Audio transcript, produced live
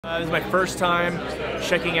This is my first time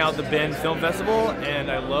checking out the Bend Film Festival, and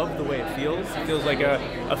I love the way it feels. It feels like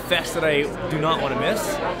a fest that I do not want to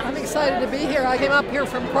miss. I'm excited to be here. I came up here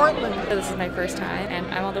from Portland. This is my first time, and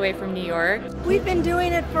I'm all the way from New York. We've been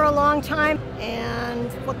doing it for a long time,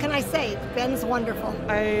 and what can I say? Bend's wonderful.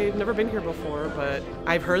 I've never been here before, but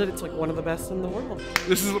I've heard that it's like one of the best in the world.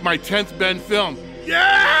 This is my 10th BendFilm.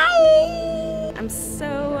 Yeah! I'm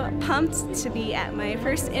so pumped to be at my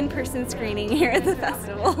first in-person screening here at the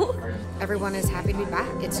festival. Everyone is happy to be back.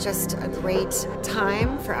 It's just a great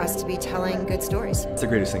time for us to be telling good stories. The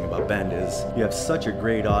greatest thing about Bend is you have such a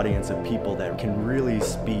great audience of people that can really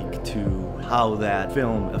speak to how that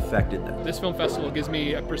film affected them. This film festival gives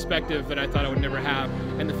me a perspective that I thought I would never have,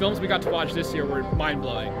 and the films we got to watch this year were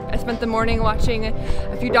mind-blowing. I spent the morning watching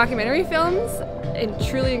a few documentary films, and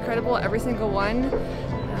truly incredible, every single one.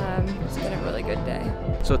 It's been a really good day.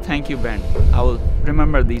 So thank you, Bend. I will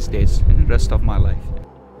remember these days in the rest of my life.